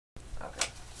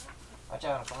Watch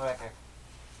out, I'm coming back there.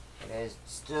 It is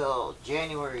still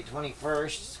January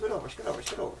 21st. Scoot over, scoot over,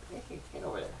 scoot over. Get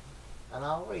over there. And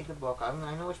I'll read the book. I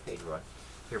know which page we're on.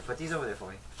 Here, put these over there for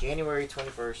me. January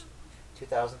 21st,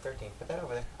 2013. Put that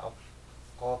over there. I'll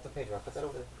pull up the page. I'll put that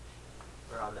over there.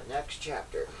 We're on the next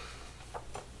chapter.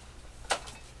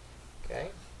 Okay.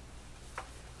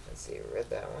 Let's see, we read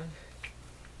that one.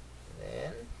 And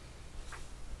then,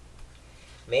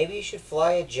 maybe you should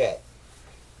fly a jet.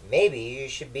 Maybe you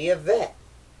should be a vet.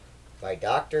 By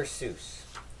Dr. Seuss.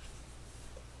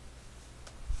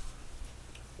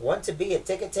 Want to be a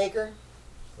ticket taker?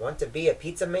 Want to be a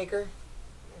pizza maker?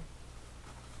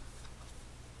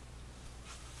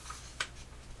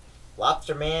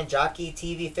 Lobster man, jockey,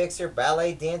 TV fixer,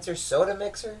 ballet dancer, soda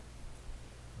mixer?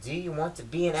 Do you want to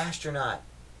be an astronaut?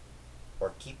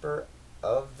 Or keeper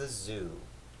of the zoo?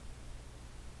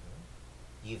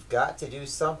 You've got to do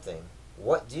something.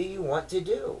 What do you want to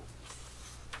do?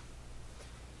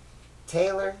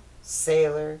 Tailor,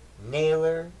 sailor,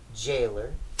 nailer,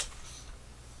 jailer.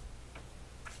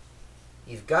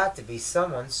 You've got to be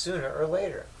someone sooner or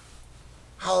later.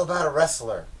 How about a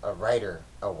wrestler, a writer,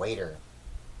 a waiter?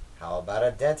 How about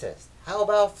a dentist? How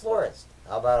about a florist?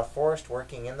 How about a forest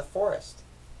working in the forest?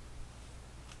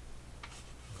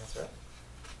 That's right.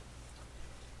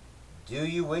 Do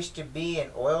you wish to be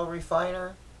an oil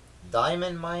refiner,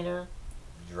 diamond miner,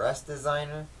 dress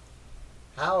designer?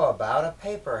 How about a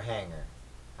paper hanger?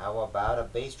 How about a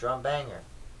bass drum banger?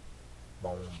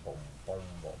 Boom, boom, boom,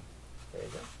 boom. There you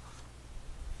go.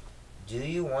 Do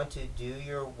you want to do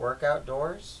your work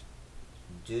outdoors?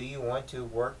 Do you want to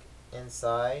work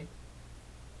inside?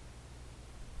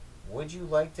 Would you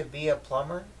like to be a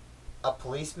plumber, a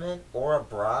policeman, or a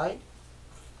bride?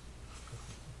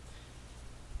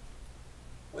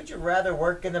 Would you rather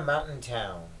work in a mountain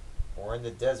town or in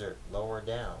the desert lower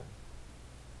down?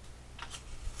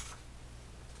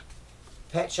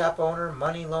 Pet shop owner,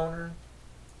 money loaner?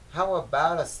 How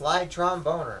about a slide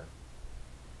tromboner?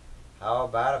 How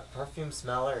about a perfume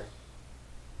smeller?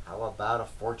 How about a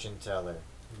fortune teller?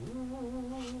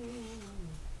 Ooh.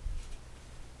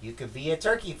 You could be a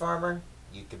turkey farmer.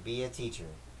 You could be a teacher.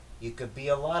 You could be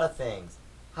a lot of things.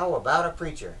 How about a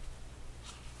preacher?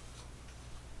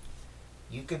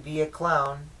 You could be a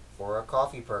clown or a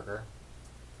coffee perker.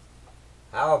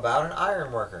 How about an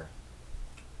iron worker?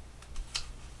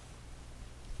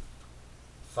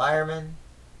 Fireman,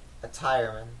 a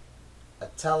tireman, a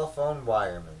telephone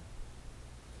wireman.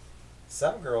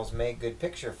 Some girls make good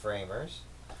picture framers.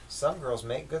 Some girls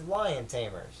make good lion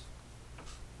tamers.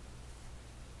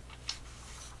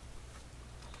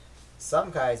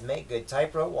 Some guys make good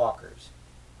tightrope walkers.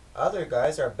 Other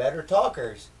guys are better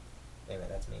talkers. Wait a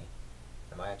minute, that's me.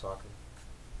 Am I a talker?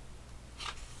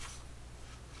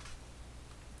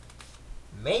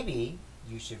 Maybe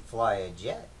you should fly a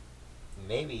jet.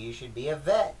 Maybe you should be a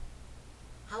vet.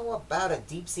 How about a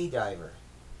deep sea diver?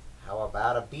 How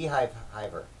about a beehive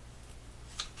hiver?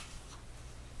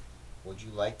 Would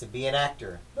you like to be an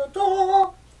actor?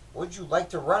 Would you like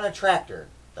to run a tractor?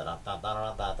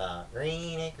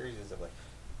 Green Acres is a place.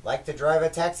 Like to drive a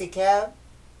taxi cab?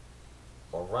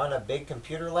 Or run a big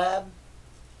computer lab?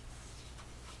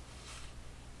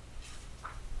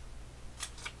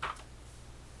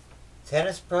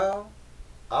 Tennis pro?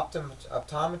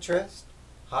 Optometrist?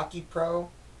 Hockey pro?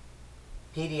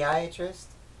 Pediatrist?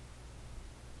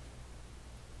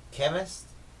 Chemist?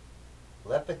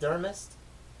 Lepidermist?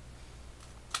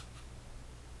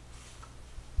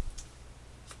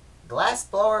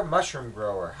 Glassblower, mushroom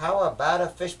grower. How about a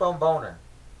fishbone boner?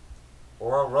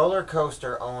 Or a roller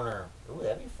coaster owner? Ooh,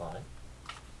 that'd be fun.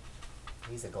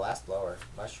 He's a glassblower,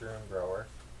 mushroom grower,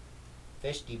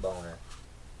 fish deboner,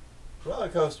 roller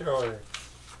coaster owner.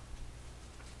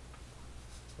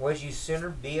 Would you sooner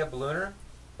be a ballooner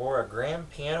or a grand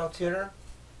piano tuner?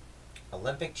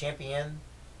 Olympic champion?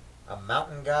 A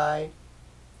mountain guide?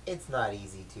 It's not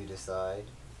easy to decide.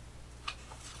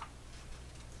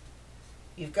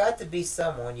 You've got to be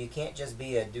someone. You can't just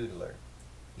be a doodler.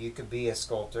 You could be a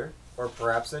sculptor or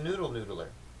perhaps a noodle noodler.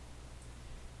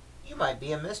 You might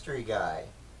be a mystery guy.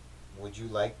 Would you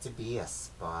like to be a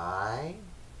spy?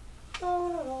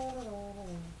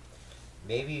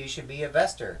 Maybe you should be a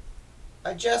vester,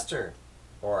 a jester,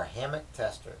 or a hammock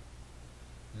tester.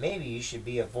 Maybe you should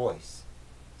be a voice.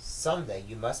 Someday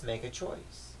you must make a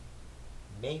choice.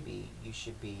 Maybe you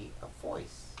should be a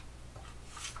voice.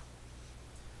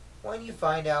 When you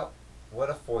find out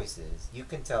what a voice is, you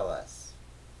can tell us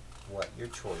what your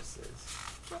choice is.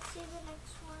 Let's see the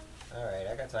next one. Alright,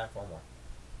 I got time for one more.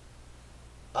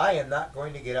 I am not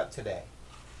going to get up today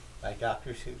by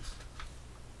Dr. Seuss.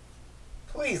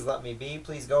 Please let me be.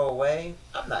 Please go away.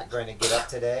 I'm not going to get up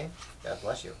today. God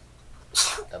bless you.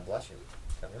 God bless you.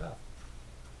 Cover your mouth.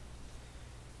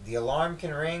 The alarm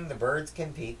can ring. The birds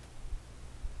can peep.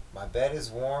 My bed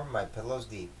is warm. My pillow's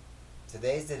deep.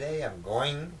 Today's the day I'm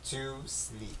going to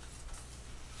sleep.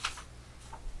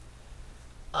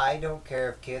 I don't care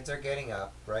if kids are getting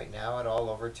up right now and all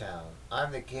over town.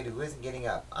 I'm the kid who isn't getting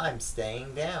up. I'm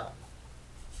staying down.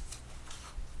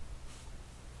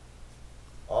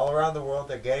 All around the world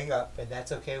they're getting up, and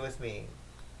that's okay with me.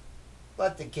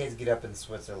 Let the kids get up in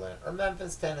Switzerland or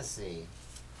Memphis, Tennessee.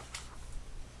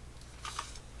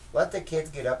 Let the kids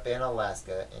get up in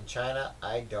Alaska. In China,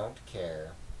 I don't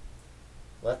care.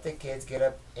 Let the kids get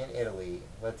up in Italy.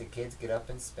 Let the kids get up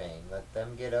in Spain. Let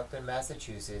them get up in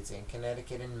Massachusetts, in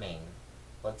Connecticut, and Maine.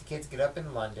 Let the kids get up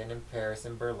in London, and Paris,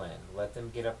 and Berlin. Let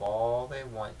them get up all they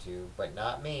want to, but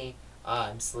not me.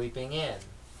 I'm sleeping in.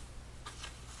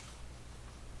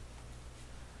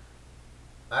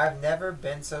 I've never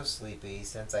been so sleepy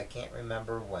since I can't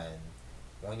remember when.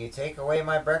 When you take away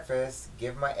my breakfast,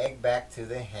 give my egg back to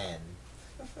the hen.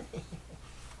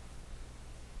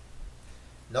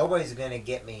 Nobody's gonna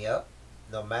get me up,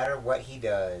 no matter what he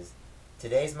does.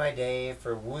 Today's my day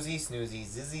for woozy snoozy,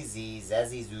 zizzy zee,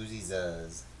 zazzy zoozy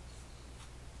zuzz.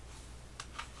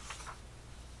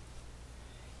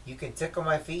 You can tickle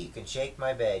my feet, you can shake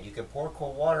my bed, you can pour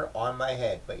cold water on my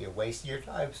head, but you're wasting your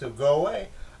time, so go away.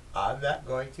 I'm not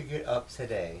going to get up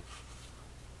today.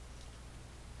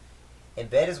 In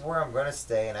bed is where I'm going to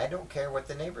stay, and I don't care what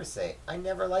the neighbors say. I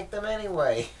never like them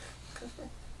anyway.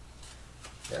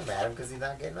 They're mad at him because he's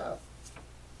not getting up.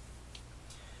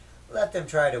 Let them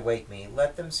try to wake me.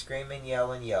 Let them scream and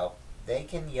yell and yelp. They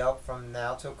can yelp from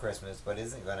now till Christmas, but it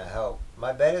isn't going to help.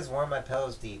 My bed is warm, my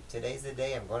pillow's deep. Today's the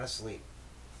day I'm going to sleep.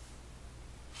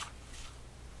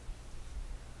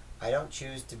 I don't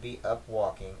choose to be up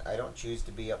walking. I don't choose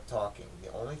to be up talking.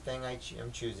 The only thing I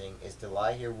am choosing is to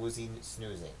lie here woozy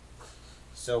snoozing.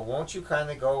 So won't you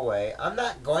kindly go away? I'm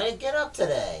not going to get up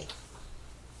today.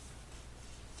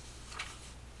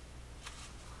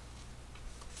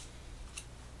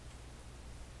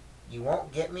 You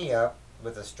won't get me up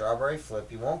with a strawberry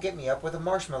flip. You won't get me up with a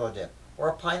marshmallow dip. Or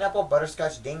a pineapple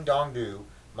butterscotch ding dong do.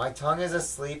 My tongue is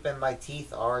asleep and my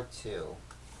teeth are too.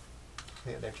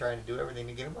 They're trying to do everything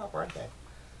to get him up, aren't they?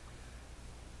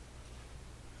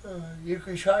 You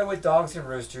can try with dogs and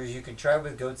roosters. You can try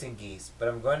with goats and geese. But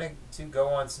I'm going to go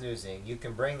on snoozing. You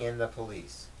can bring in the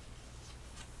police.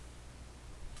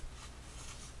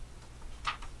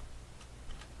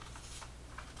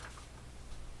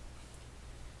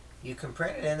 You can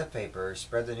print it in the paper,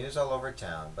 spread the news all over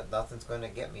town, but nothing's going to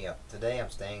get me up. Today I'm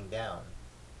staying down.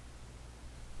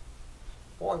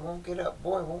 Boy won't get up,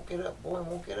 boy won't get up, boy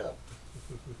won't get up.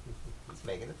 He's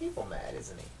making the people mad,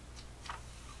 isn't he?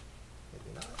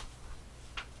 Maybe not.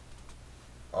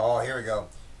 Oh, here we go.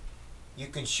 You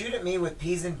can shoot at me with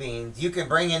peas and beans. You can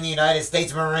bring in the United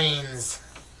States Marines.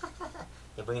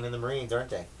 They're bringing in the Marines, aren't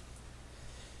they?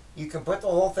 You can put the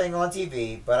whole thing on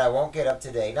TV, but I won't get up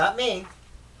today. Not me.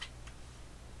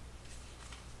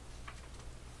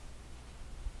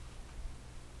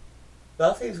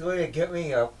 Nothing's going to get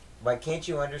me up. Why can't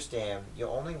you understand?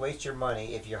 You'll only waste your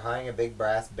money if you're hiring a big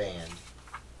brass band.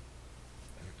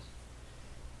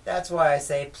 That's why I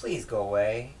say, please go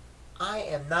away. I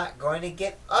am not going to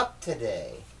get up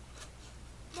today.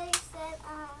 They said,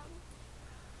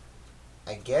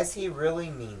 I guess he really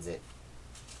means it.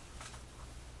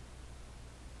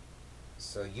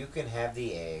 So you can have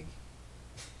the egg.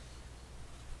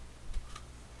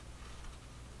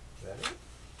 Is that it?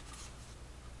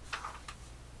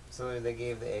 So they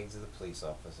gave the egg to the police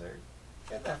officer.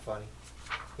 Isn't that funny?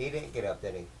 He didn't get up,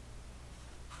 did he?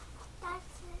 that's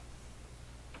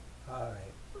it.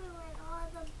 Alright. We read all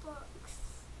the books.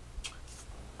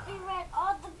 We read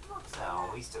all the books.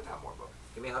 No, we still got more books.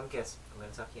 Give me a hug and kiss. I'm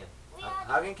going to tuck you in. We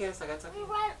Hug and kiss. I got to tuck We you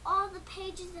in. read all the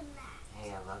pages in that.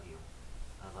 Hey, I love you.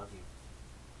 I love you.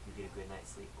 You get a good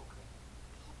night's sleep,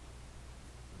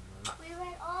 okay? We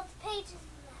read all the pages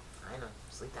in that. I know.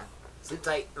 Sleep tight. Sleep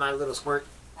tight, my little squirt.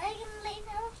 Are you gonna lay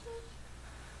down with me?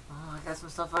 Oh, I got some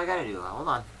stuff I gotta do. Hold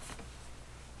on.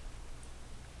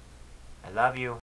 I love you.